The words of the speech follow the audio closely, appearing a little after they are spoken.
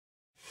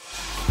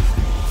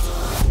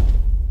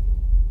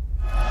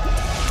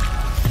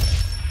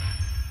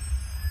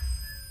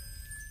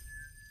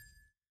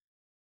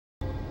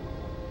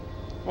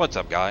What's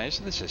up, guys?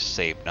 This is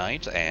Save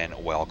Knight,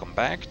 and welcome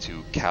back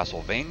to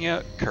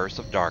Castlevania Curse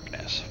of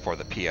Darkness for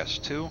the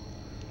PS2.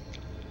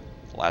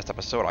 Last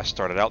episode, I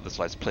started out this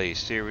Let's Play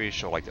series,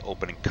 show like the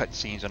opening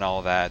cutscenes and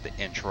all that, the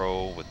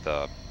intro with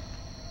the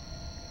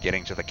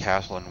getting to the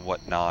castle and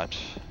whatnot.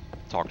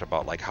 Talked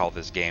about like how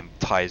this game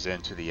ties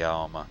into the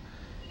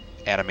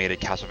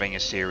animated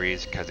Castlevania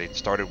series, because it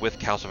started with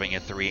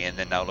Castlevania 3, and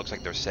then now it looks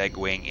like they're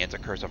segueing into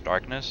Curse of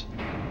Darkness.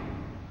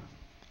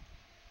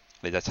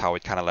 That's how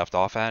it kind of left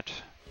off at.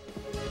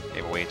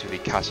 Made my way into the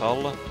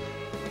castle.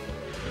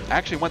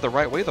 Actually went the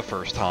right way the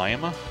first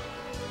time.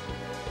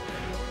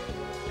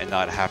 And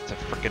not have to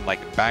freaking like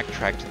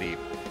backtrack to the...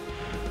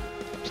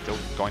 I'm still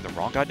going the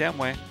wrong goddamn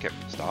way. Okay,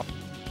 stop.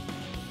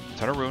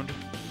 Turn around.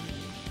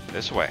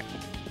 This way.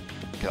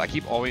 Because I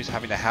keep always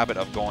having the habit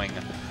of going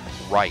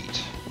right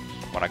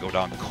when I go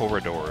down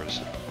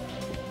corridors.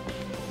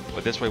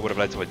 But this way would have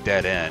led to a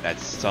dead end at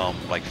some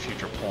like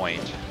future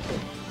point.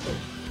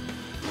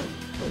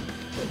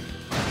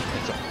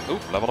 So,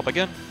 oop, level up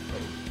again.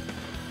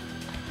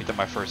 Beat up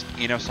my first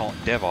innocent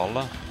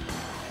devil.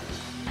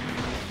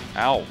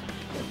 Ow. Is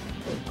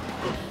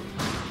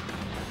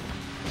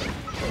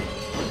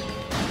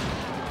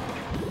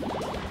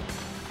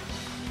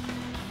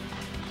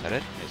that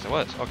it? Yes, it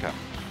was. Okay.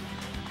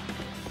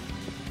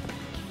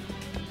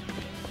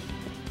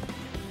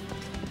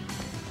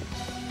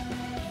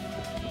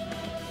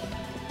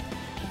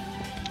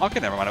 Okay,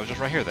 never mind. I was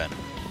just right here then.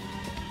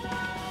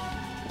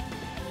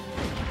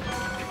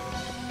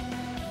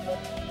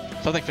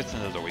 Something fits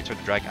into the way to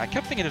the dragon. I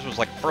kept thinking this was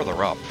like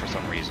further up for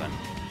some reason.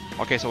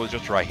 Okay, so it was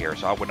just right here,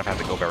 so I wouldn't have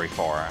had to go very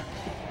far.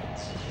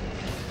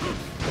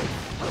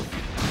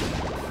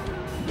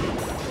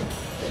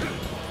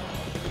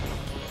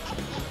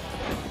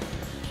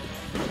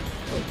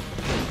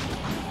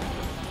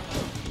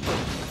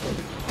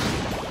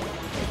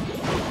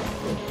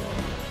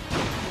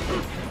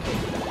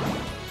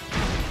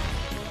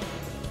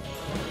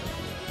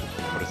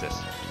 What is this?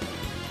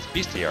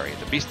 Bestiary.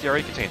 The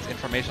Bestiary contains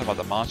information about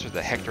the monsters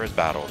that Hector has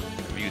battled.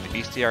 View the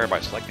Bestiary by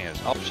selecting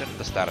this option in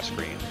the status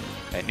screen.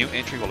 A new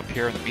entry will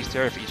appear in the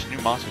Bestiary for each new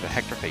monster that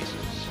Hector faces.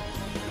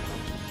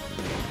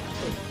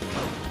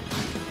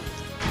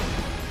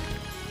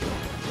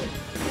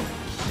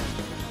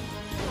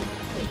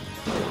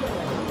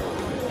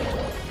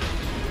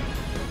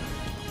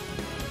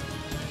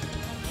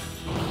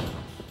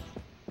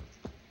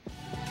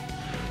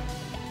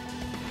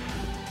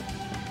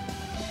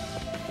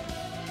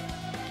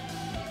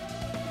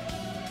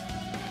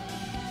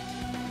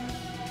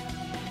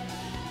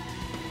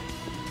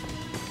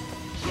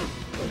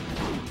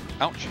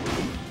 Ouch.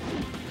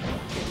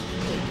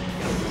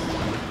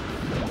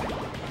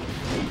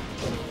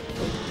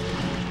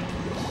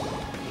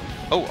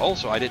 Oh,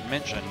 also, I didn't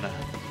mention...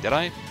 Did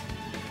I?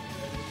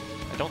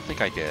 I don't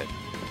think I did.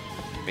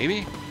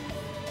 Maybe?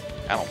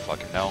 I don't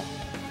fucking know.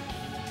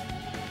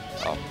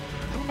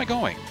 Where am I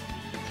going?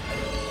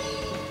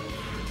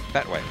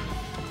 That way.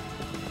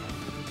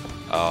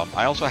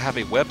 I also have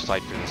a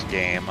website for this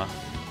game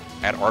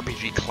at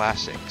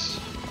RPGClassics.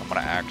 I'm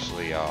gonna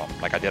actually,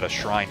 like I did a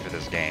shrine for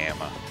this game.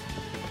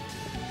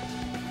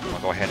 I'll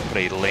go ahead and put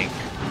a link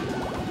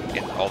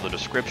in all the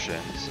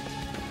descriptions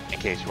in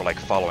case you were like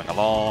following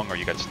along or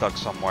you got stuck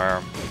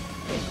somewhere.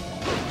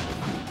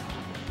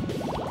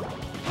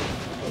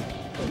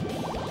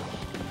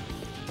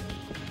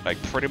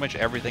 Like pretty much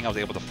everything I was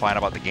able to find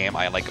about the game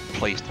I like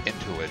placed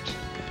into it.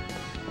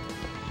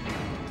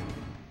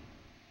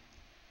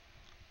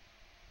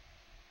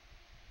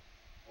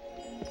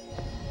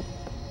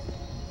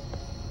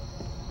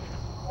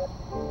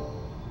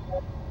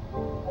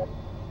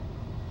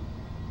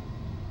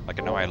 Like,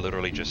 I know I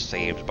literally just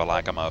saved, but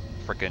like I'm a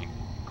freaking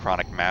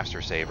chronic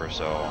master saver,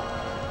 so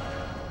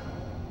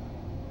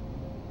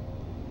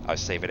I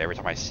save it every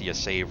time I see a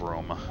save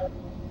room.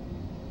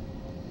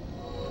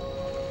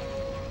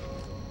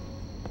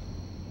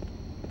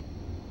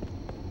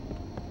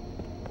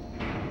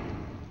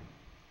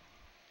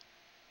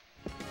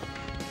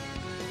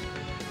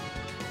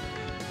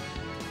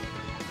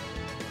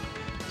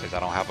 Says I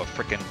don't have a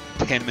freaking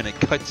 10-minute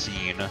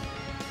cutscene,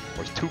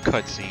 or it's 2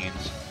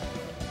 cutscenes.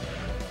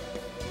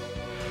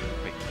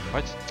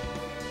 What?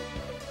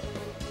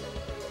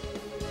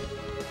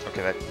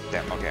 Okay,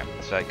 damn, okay.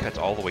 So that cuts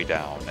all the way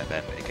down, and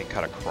then it can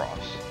cut across.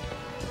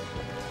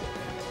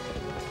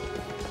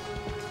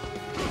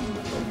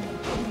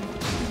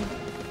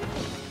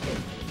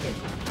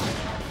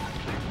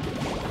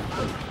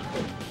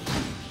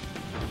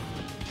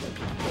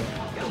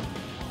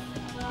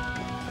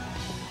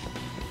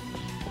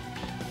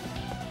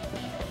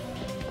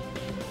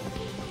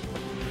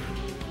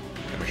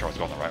 Make sure I was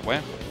going the right way.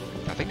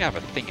 I think I have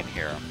a thing in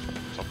here.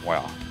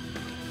 Wow.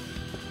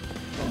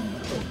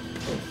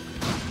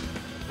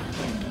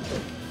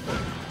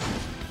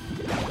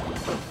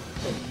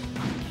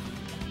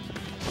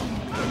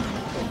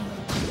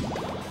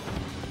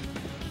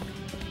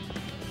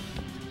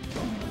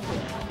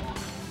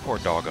 Poor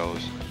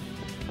doggos.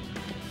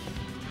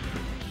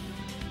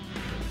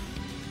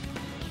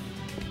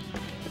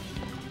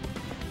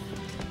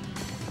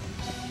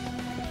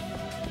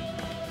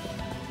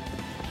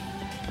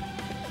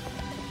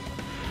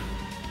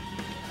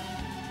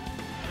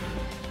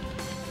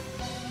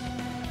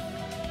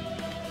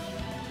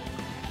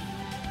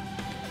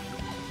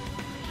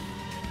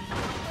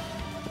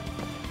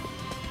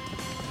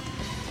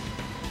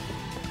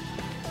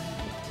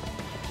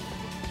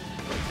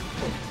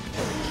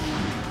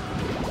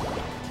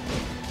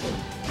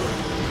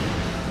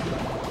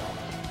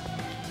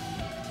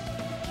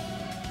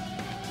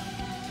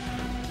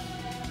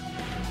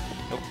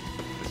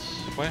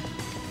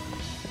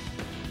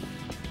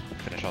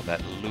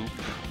 that loop.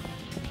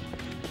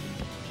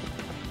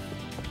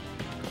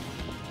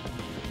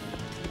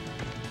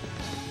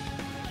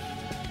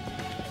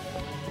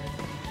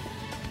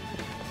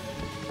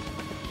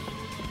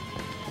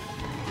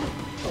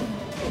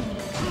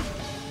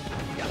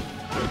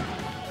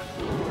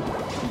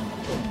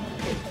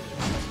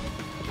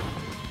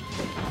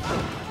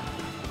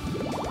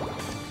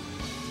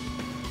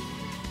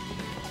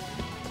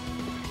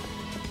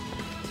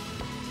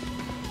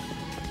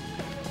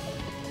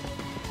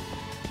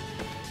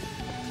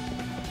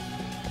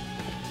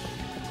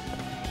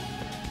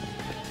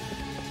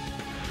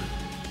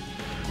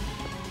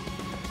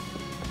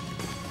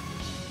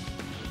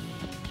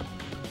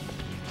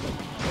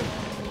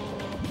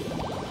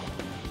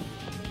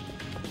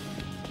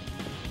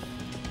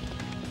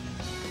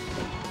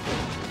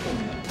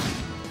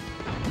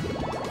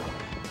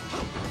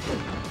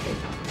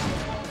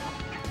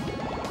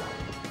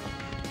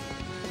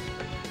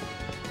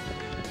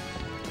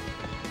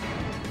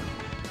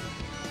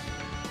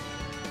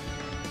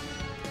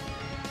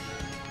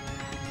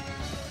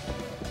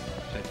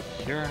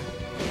 Here.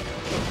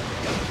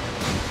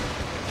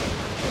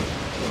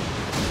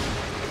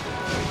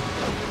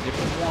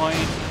 Different wine.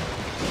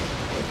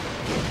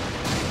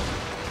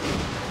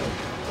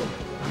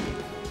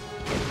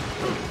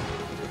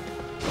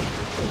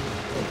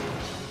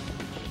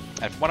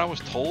 And from what I was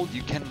told,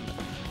 you can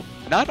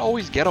not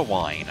always get a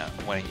wine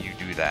when you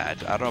do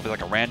that. I don't know if it's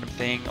like a random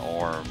thing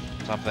or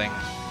something.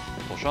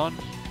 Well, Sean?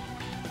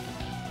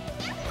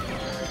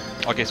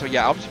 Okay, so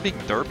yeah, I was just being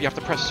derp. You have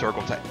to press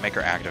circle to make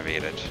her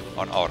activate it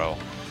on auto.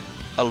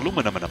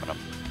 Aluminum.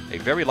 A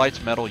very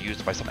light metal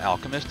used by some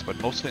alchemists,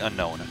 but mostly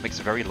unknown. It makes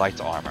very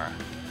light armor.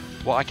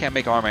 Well, I can't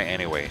make armor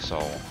anyway, so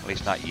at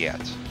least not yet.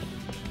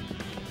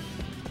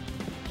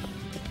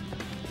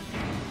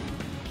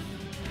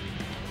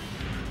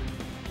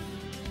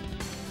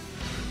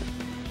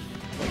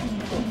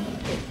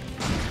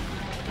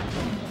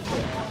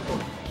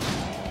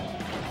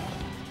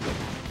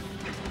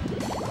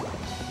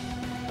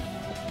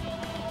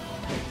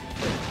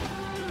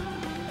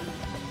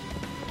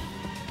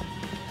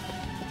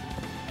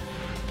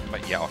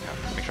 But yeah,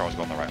 okay. Make sure I was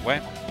going the right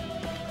way.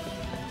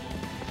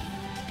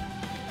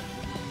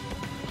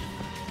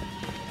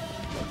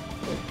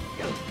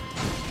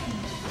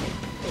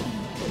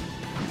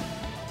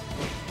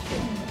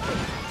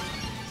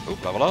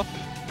 Oop, level up.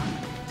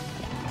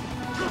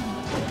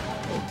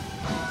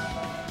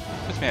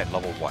 Puts me at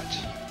level what?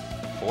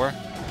 4?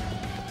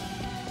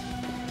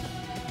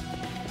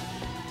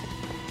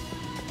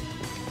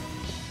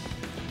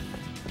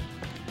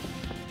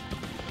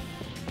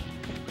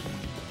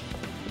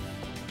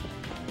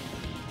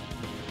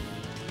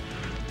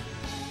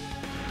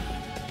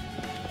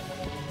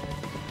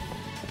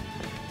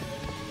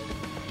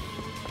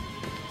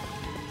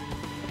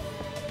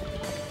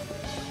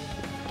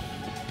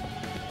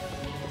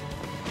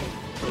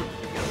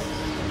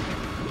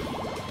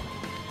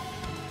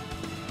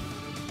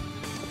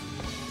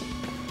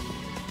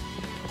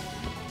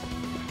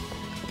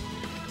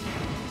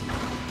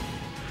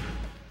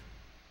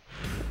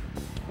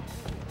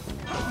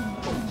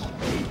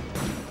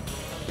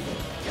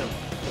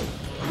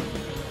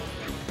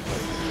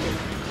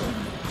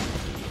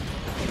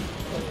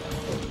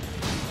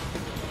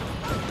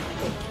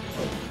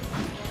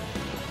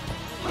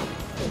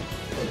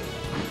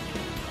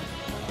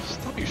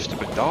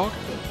 Dog?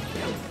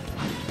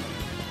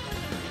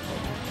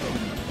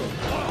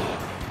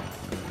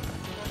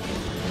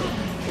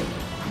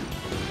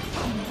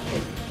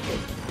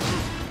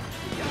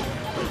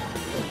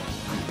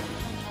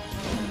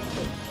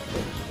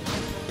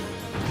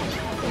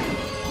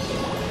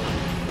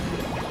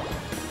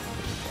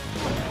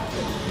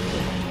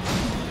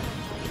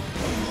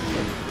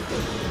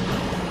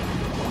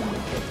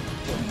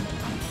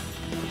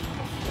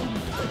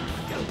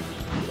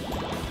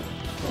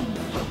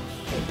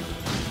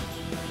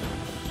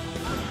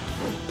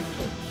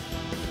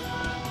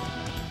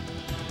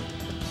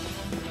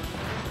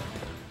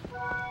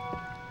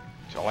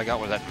 All I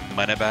got was that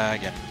money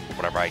bag and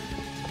whatever I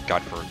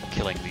got for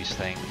killing these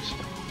things.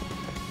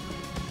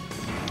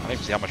 I didn't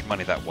even see how much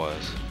money that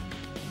was.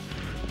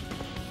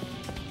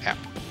 Yeah,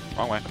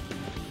 wrong way.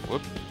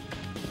 Whoop.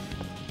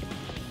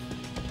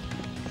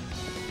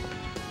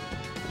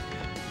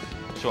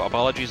 So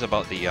apologies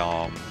about the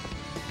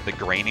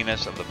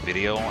graininess of the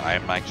video.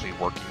 I'm actually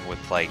working with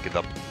like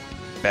the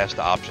best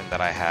option that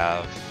I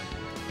have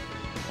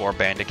for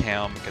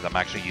Bandicam because I'm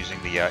actually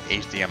using the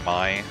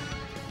HDMI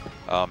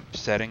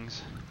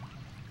settings.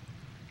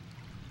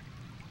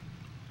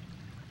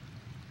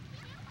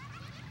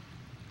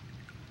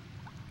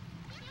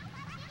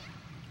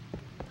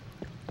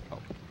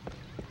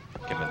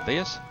 Given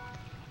this,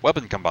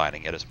 weapon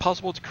combining. It is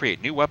possible to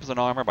create new weapons and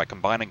armor by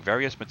combining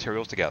various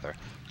materials together.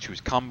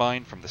 Choose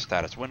Combine from the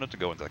status window to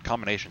go into the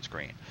combination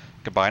screen.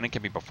 Combining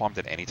can be performed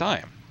at any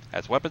time.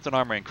 As weapons and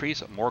armor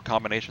increase, more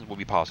combinations will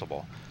be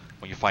possible.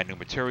 When you find new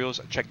materials,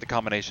 check the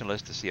combination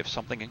list to see if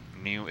something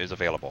new is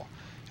available.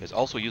 It is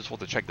also useful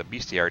to check the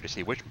bestiary to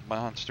see which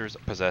monsters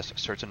possess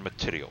certain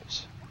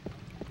materials.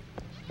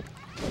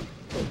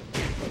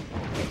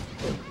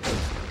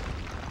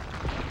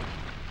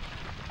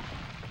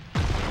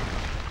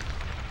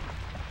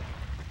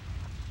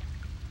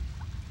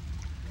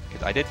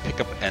 I did pick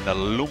up an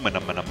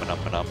aluminum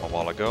a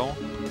while ago.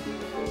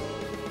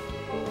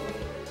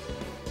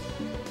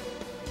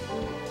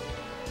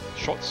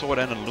 Short sword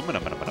and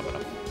aluminum. Go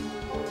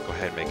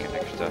ahead and make an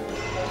extra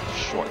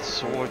short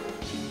sword.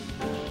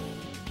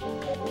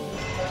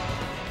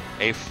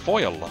 A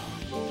foil.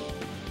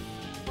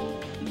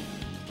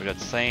 We got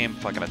the same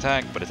fucking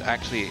attack, but it's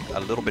actually a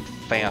little bit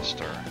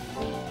faster.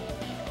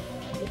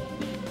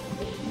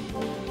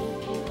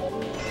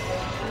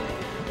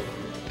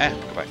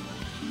 Go back.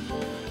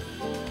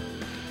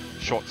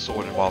 Short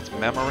sword involves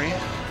memory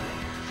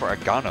for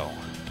Agano.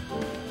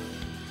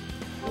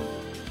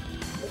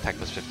 Attack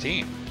plus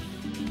 15.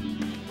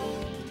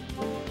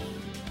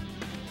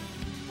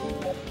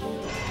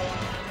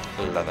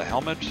 Leather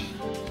helmet.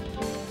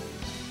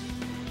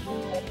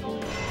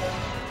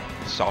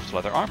 Soft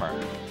leather armor.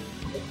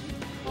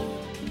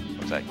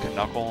 What's that?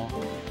 Knuckle.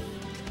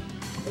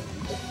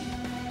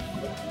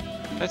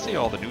 Let's see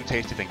all the new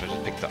tasty things I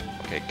just picked up.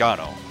 Okay,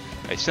 Gano.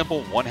 A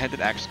simple one-handed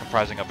axe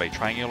comprising of a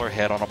triangular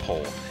head on a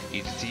pole.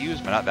 Easy to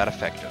use, but not that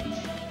effective.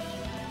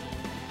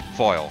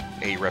 Foil.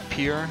 A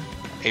rapier,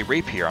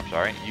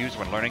 used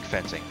when learning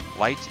fencing.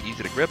 Light,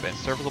 easy to grip, and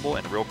serviceable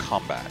in real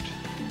combat.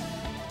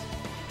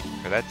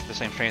 Okay, that's the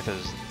same strength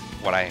as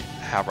what I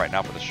have right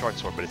now for the short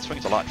sword, but it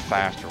swings a lot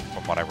faster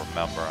from what I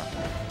remember.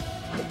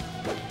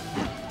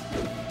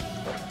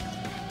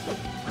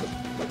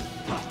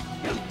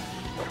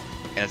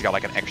 And it's got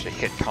like an extra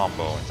hit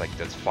combo. It's like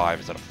that's 5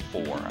 instead of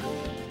 4.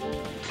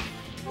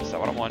 Is that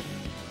what I want?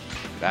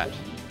 That.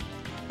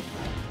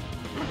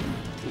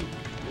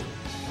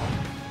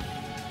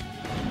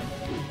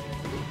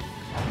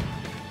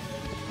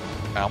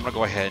 Now I'm gonna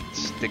go ahead and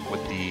stick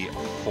with the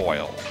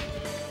foil.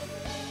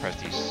 Press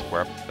the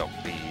square. No,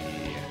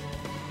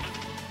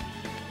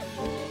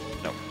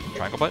 no,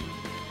 triangle button.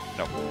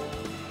 No.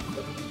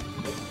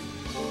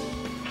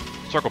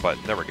 Circle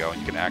button. There we go. And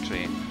you can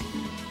actually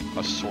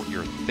assort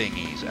your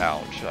thingies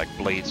out, like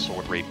blade,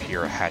 sword,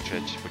 rapier,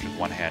 hatchet, which is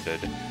one-handed,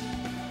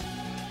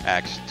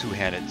 axe,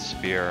 two-handed,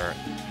 spear,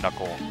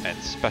 knuckle, and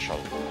special.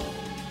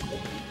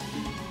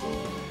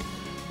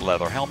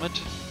 Leather helmet,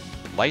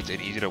 light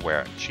and easy to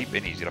wear, cheap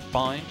and easy to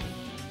find.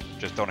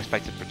 Just don't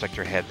expect it to protect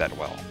your head that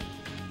well.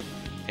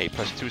 A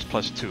 +2 is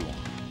 +2.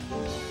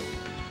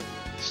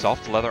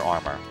 Soft leather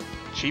armor,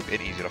 cheap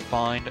and easy to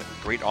find,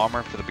 great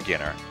armor for the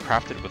beginner,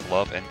 crafted with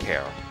love and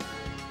care.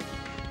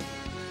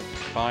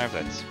 5,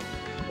 that's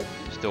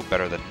still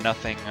better than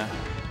nothing.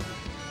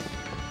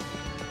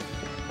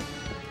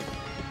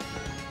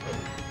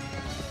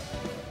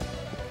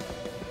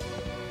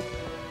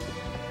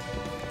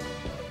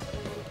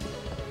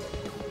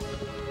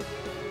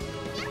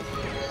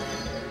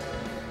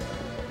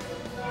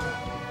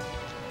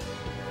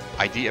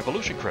 ID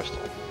Evolution Crystal.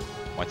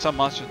 When some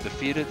monsters are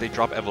defeated, they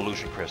drop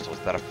evolution crystals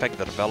that affect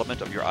the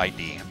development of your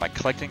ID. By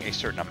collecting a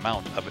certain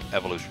amount of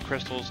evolution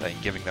crystals and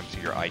giving them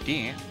to your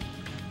ID,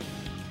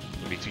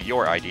 to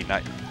your ID,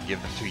 not give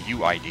them to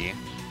you ID,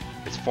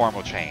 its form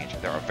will change.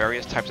 There are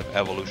various types of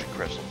evolution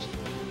crystals.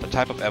 The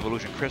type of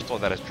evolution crystal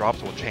that is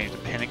dropped will change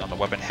depending on the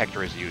weapon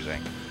Hector is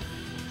using.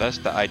 Thus,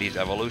 the ID's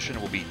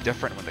evolution will be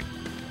different when the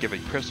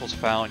given crystals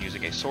found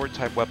using a sword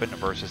type weapon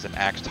versus an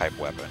axe type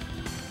weapon.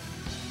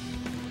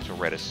 So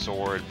red is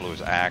sword, blue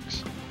is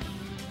axe,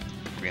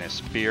 green is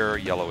spear,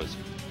 yellow is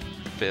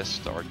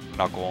fist or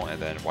knuckle,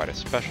 and then white is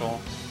special.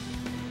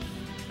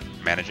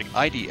 Managing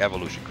ID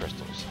evolution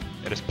crystals.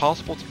 It is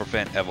possible to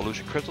prevent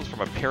evolution crystals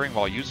from appearing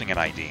while using an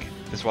ID.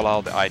 This will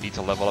allow the ID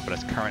to level up in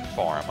its current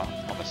form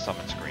on the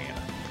summon screen.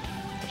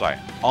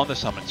 On the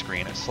summon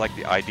screen, select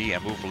the ID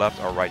and move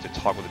left or right to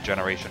toggle the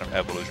generation of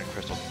evolution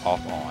crystals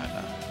off on.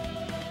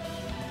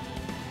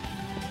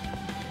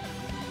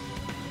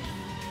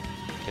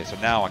 Okay, so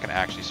now I can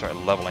actually start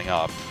leveling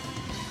up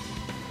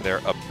their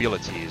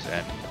abilities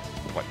and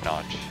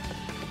whatnot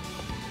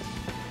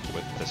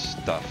with this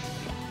stuff.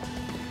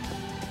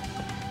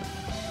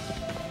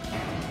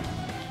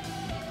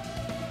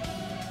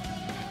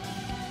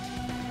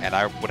 And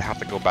I would have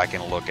to go back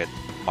and look at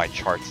my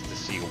charts to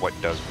see what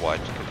does what,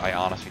 because I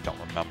honestly don't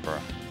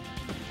remember.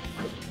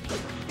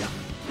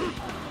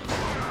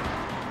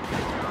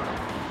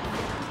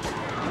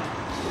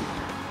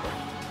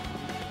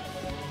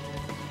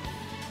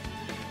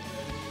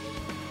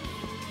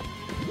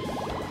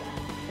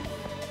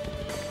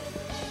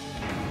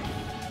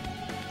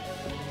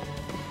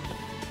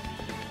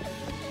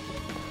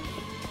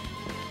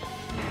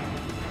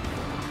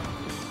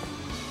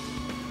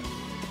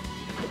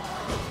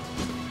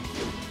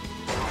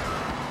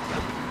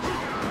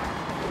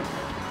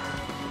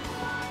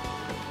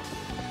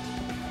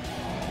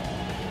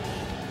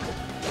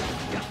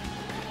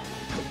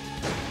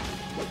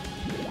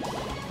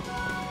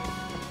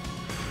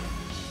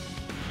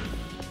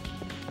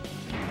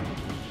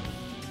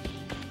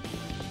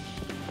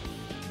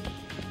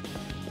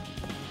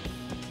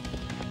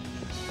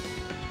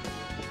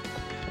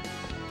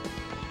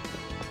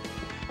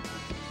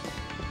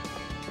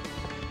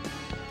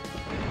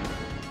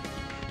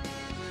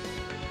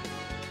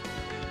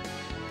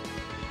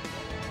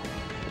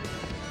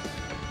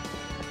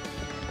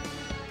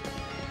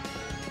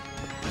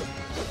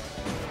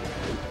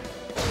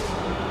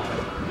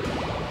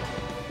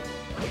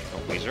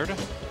 wizard.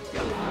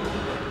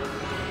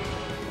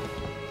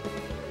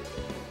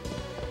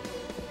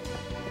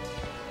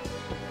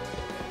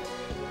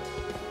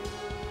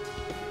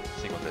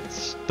 See what that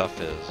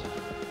stuff is.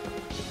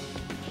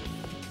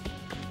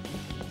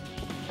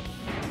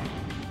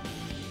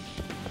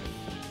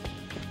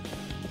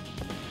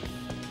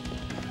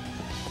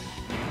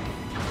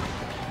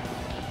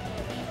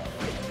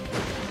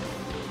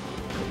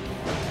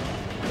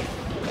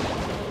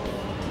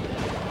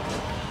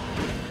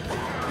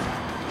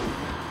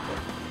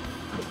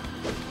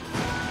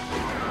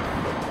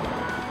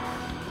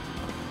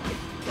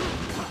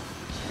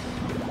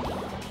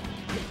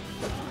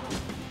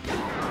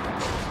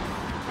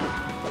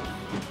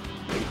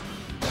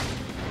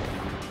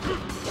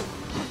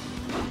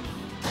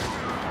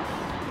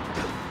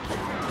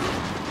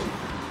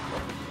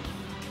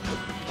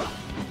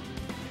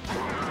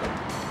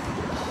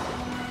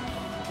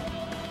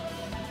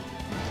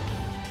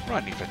 What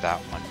do I need for that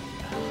one?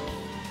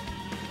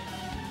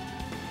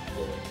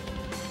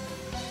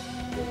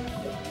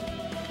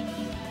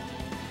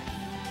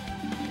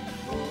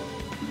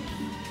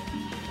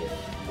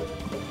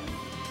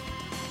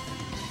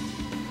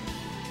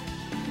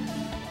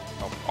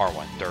 Oh,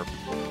 R1, derp.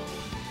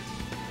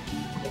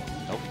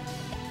 Nope.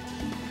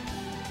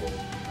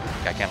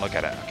 Okay, I can't look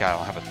at it. Okay, I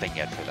don't have a thing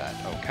yet for that.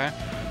 Okay.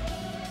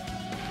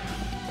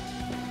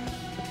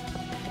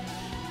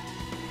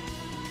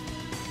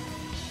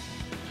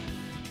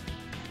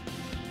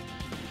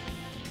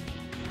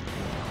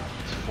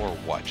 For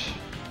what?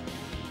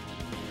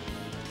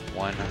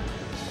 One.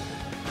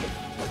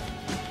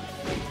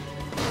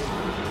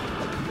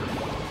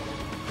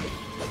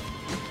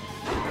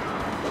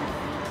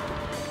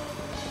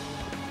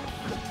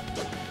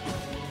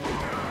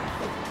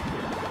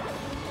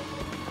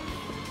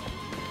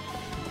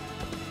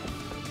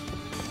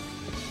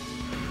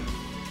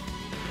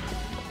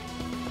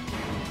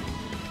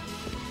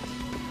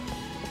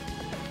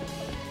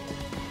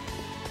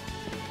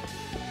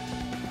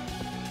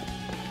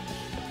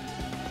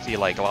 See,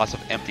 like, lots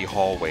of empty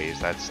hallways.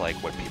 That's like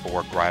what people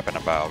were griping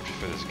about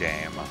for this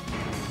game.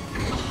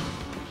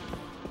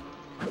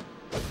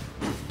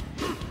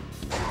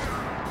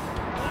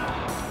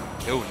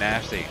 Ooh,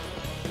 nasty.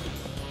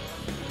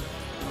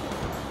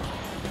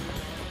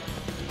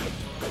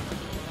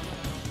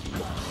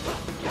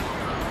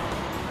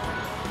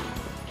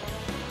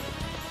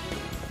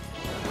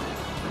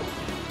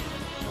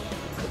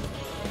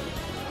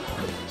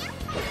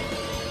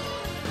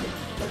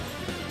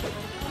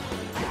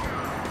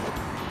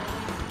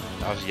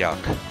 That was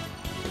yuck.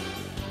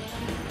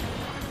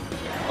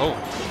 Oh.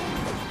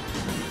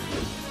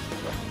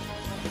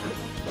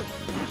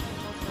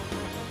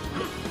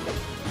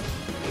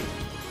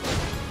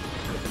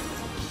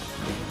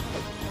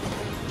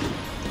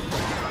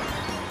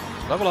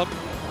 Level up.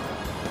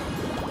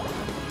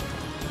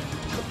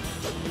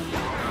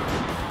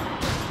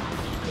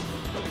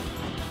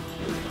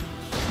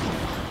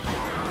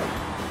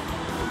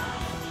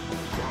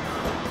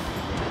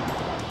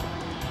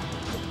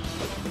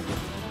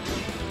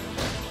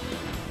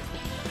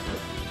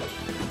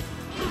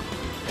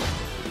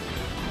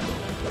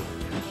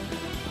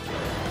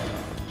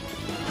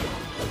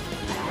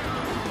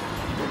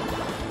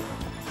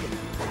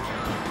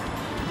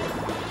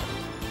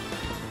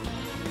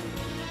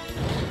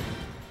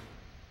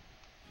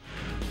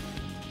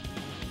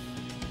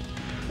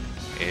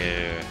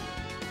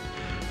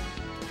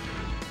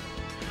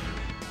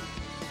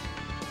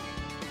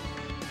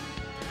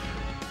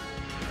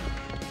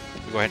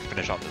 Go ahead and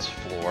finish on this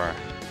floor.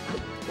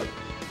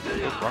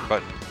 Oh, wrong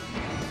button.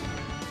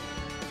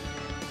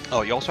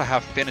 Oh, you also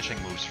have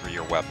finishing moves for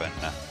your weapon.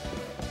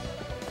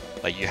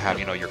 Like you have,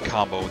 you know, your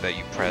combo that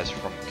you press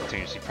from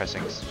continuously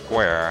pressing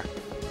square.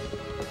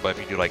 But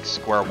if you do like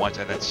square once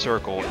and then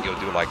circle, you'll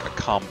do like a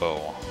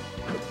combo.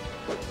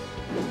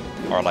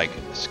 Or like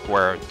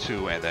square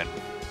 2 and then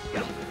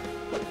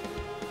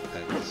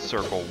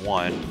circle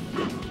 1.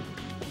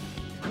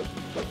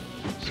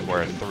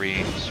 Square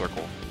 3,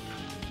 circle.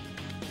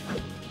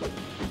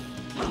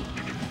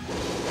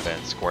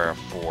 Then square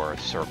 4,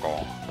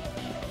 circle.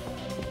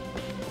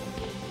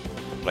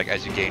 Like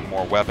as you gain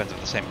more weapons of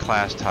the same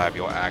class type,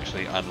 you'll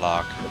actually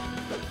unlock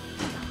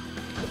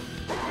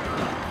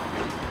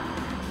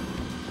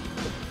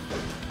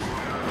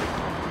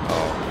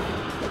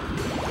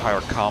higher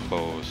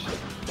combos.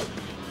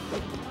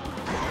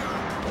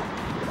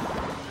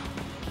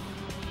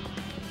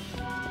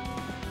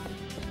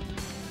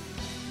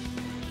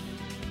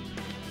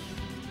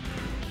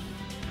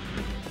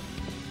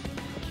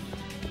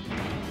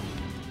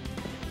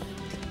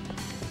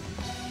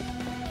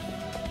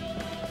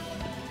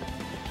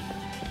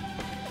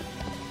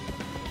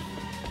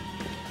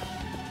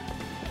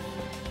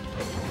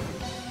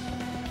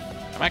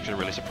 I'm actually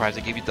really surprised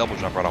they gave you double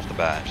jump right off the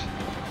bat.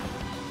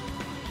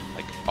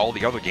 Like all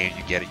the other games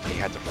you get it, you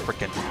had to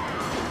frickin'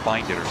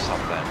 find it or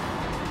something.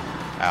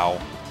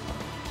 Ow.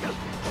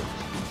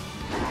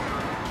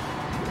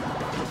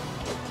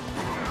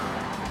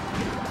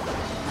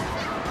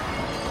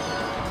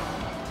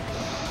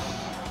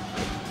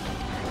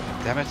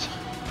 Damn it.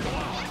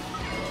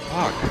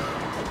 Fuck.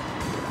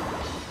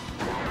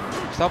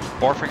 Stop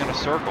barfing in a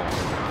circle.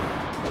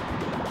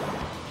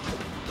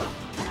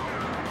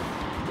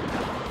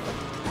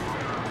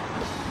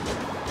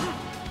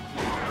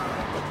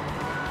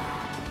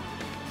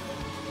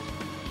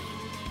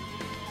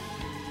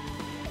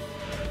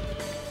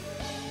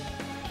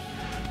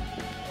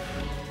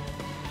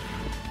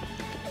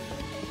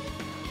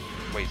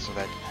 Wait, so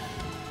that...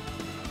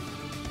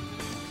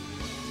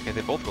 Okay,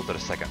 they both go to the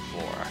second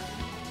floor.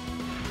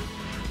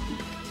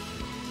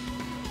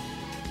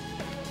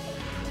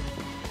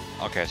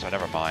 Okay, so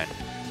never mind.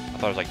 I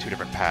thought it was like two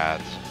different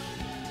paths.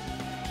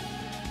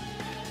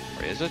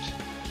 Or is it?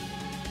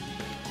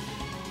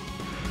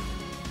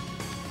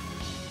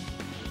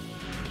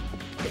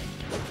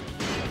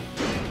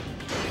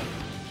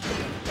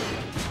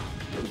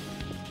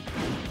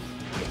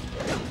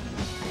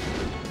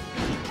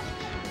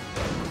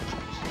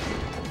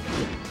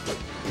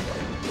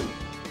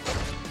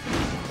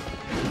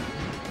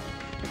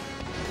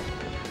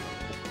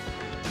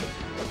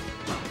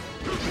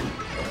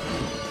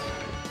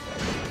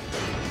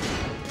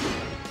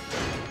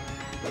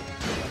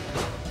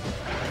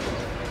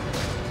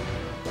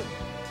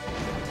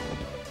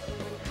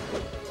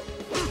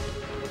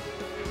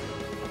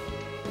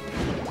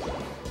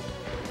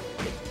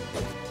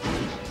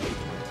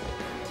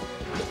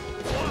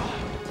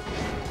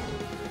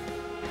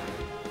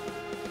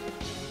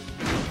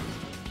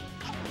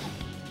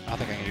 I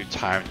don't think I can do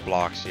timed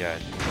blocks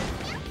yet.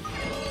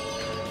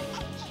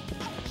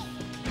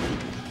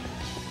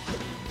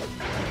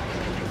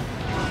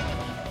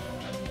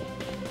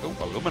 Oh,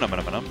 aluminum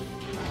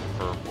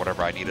for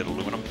whatever I needed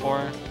aluminum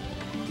for.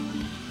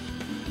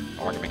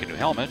 Or I can make a new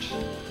helmet.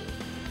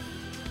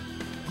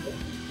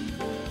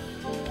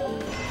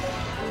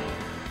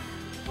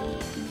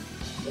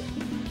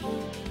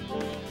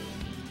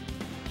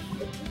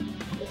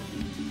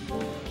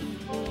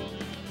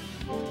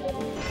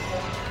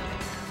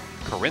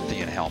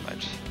 Corinthian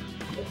helmet.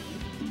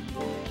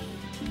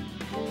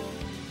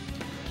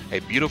 A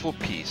beautiful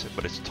piece,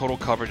 but its total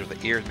coverage of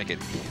the ears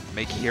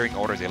make hearing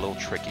orders a little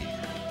tricky.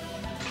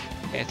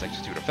 And it's like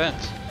just to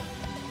defense.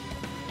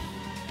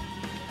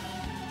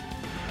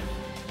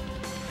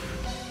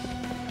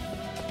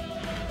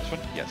 This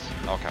one? Yes.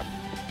 Okay.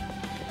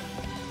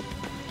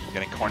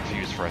 Getting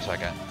confused for a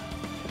second.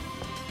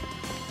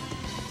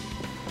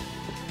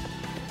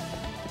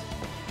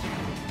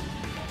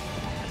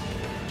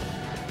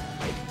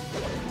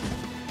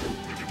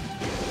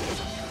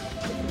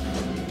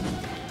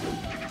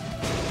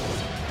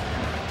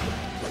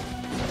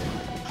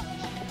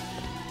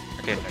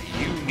 Okay, now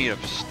you need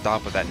to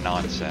stop with that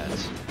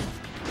nonsense.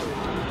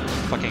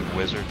 Fucking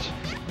wizards.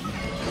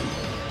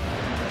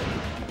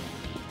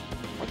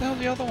 What the hell's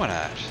the other one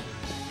at?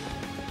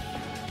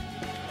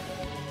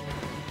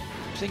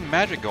 I'm seeing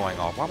magic going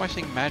off. Why am I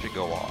seeing magic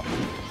go off?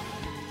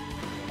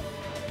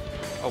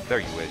 Oh, there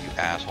you is, you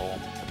asshole.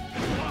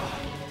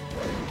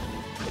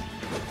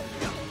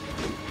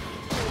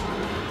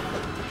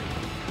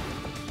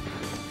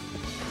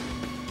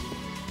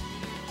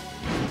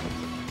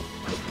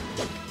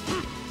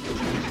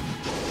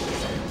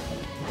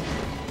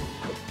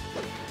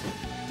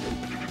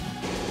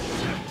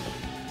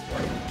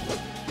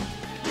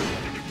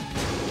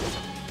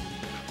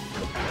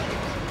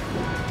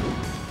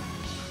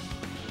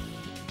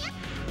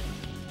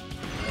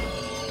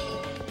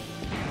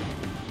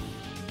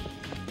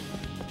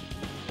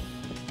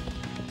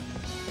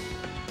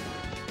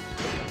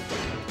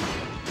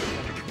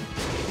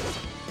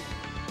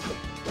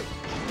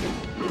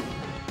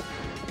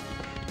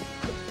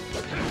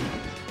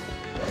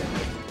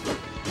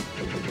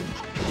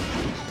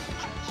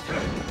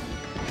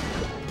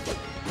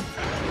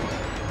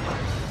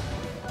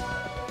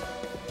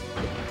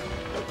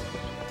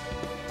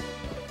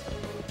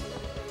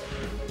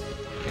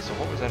 So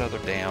what was that other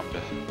damned...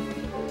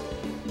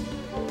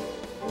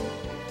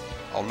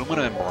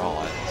 Aluminum and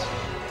bronze.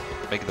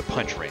 Make the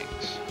punch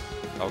rings.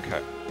 Okay.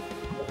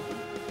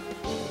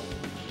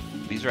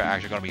 These are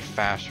actually going to be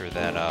faster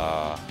than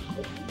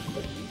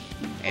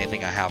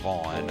anything I have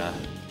on.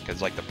 Because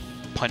like the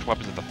punch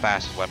weapons are the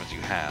fastest weapons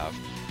you have.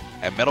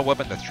 A metal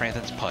weapon that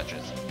transcends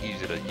punches.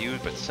 Easy to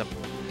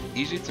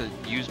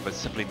use but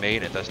simply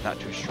made and thus not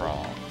too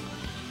strong.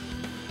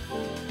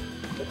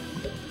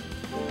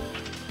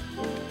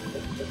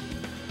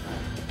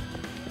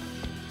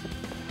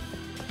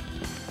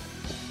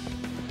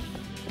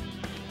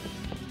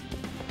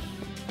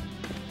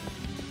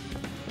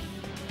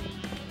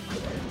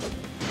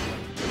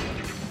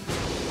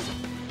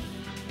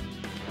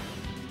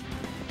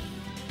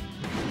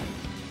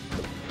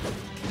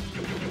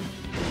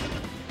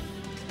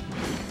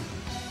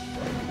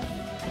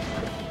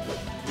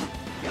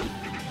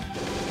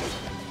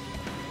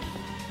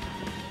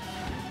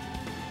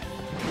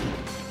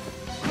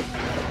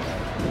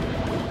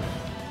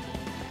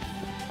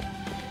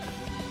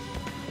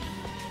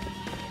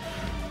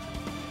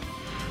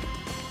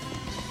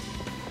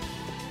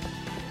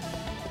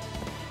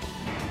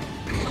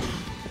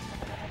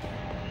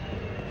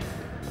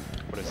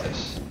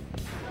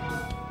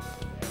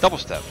 Double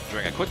step.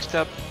 During a quick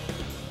step,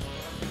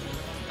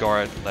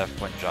 guard, left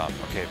when jump.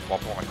 Okay, while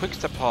perform a quick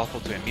step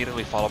possible to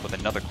immediately follow up with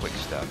another quick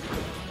step.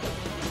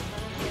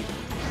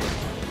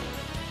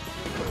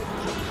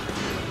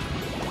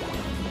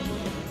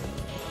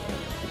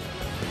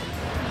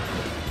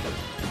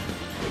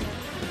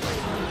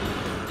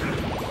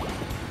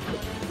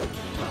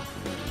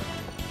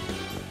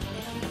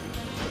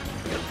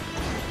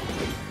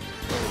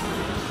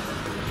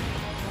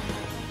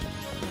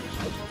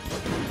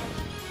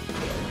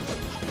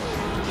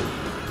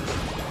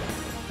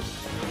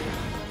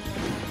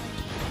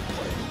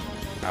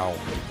 Ow.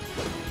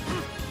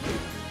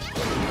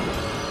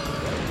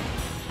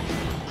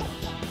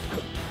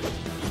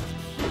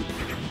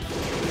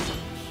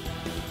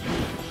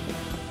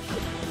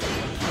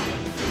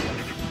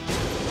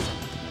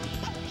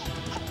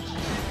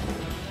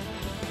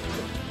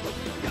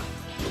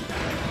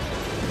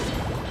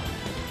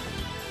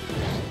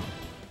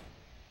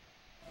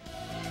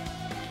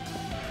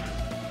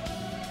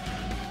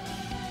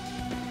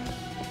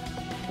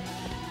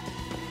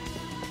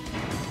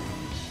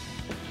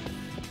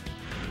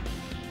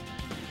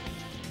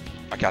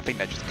 Okay, I think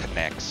that just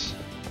connects.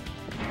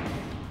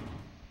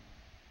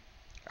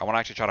 I want to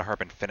actually try to hurry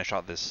up and finish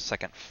out this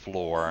second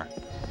floor.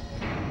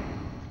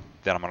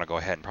 Then I'm going to go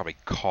ahead and probably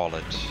call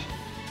it.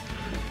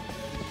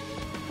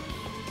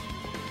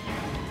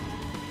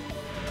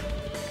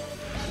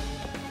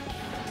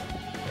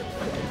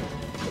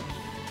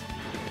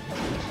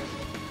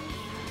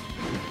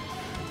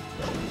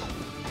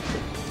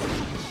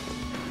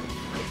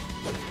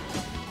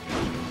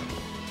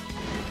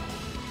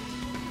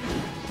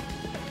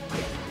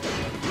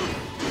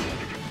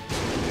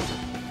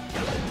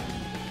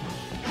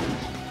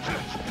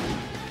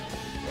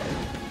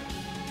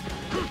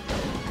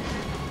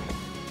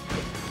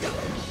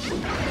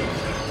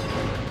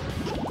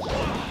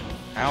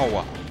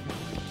 Ow!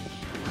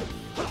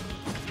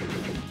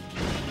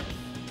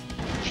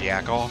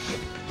 Jack off.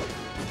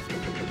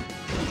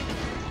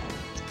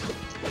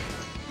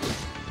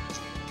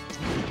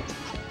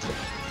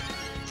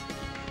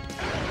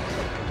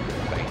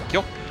 Thank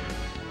you.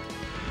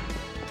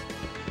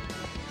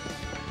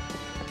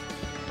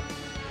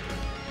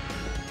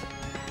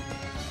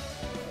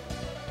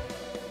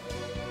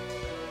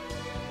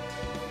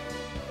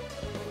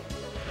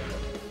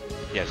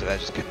 Yeah, so that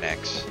just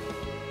connects.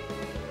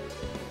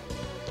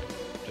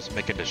 Just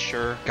making it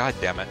sure. God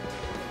damn it.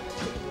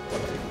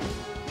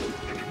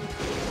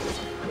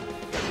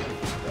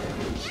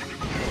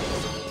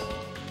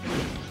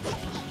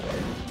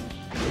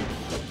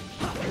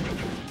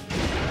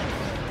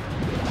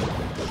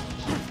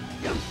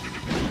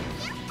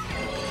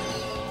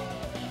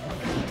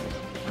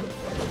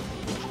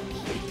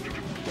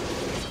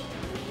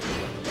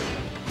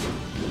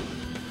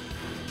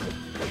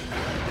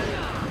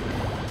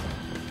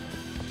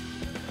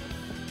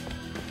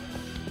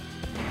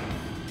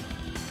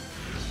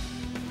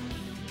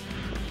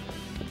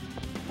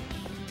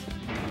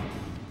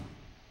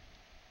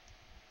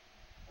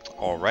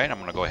 Alright, I'm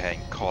going to go ahead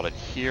and call it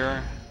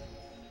here.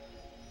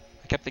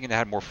 I kept thinking they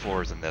had more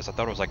floors than this. I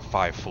thought it was like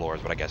 5 floors,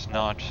 but I guess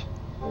not.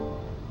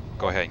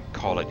 Go ahead and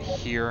call it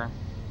here.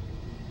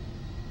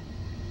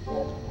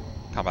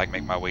 Come back,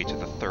 make my way to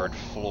the 3rd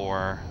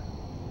floor.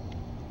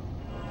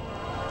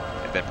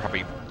 And then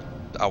probably...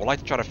 I would like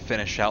to try to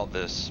finish out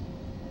this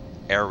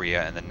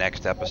area in the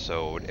next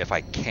episode, if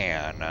I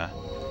can.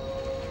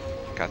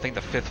 I think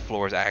the 5th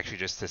floor is actually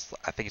just this,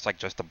 I think it's like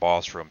just the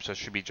boss room, so it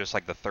should be just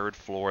like the 3rd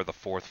floor, the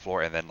 4th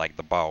floor, and then like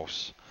the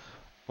boss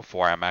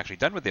before I'm actually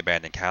done with the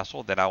abandoned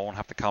castle. Then I won't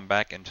have to come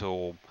back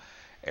until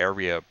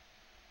area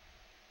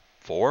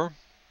 4,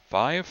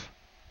 5.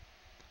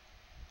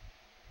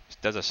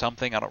 Does it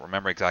something? I don't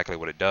remember exactly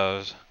what it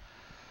does.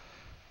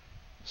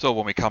 So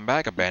when we come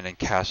back, abandoned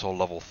castle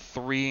level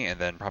 3, and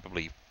then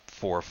probably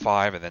 4 or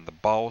 5, and then the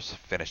boss,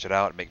 finish it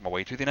out, and make my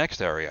way to the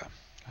next area.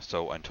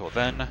 So until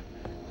then,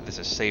 this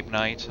is Save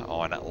Night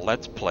on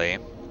Let's Play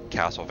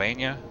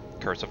Castlevania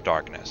Curse of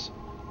Darkness.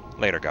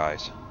 Later,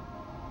 guys.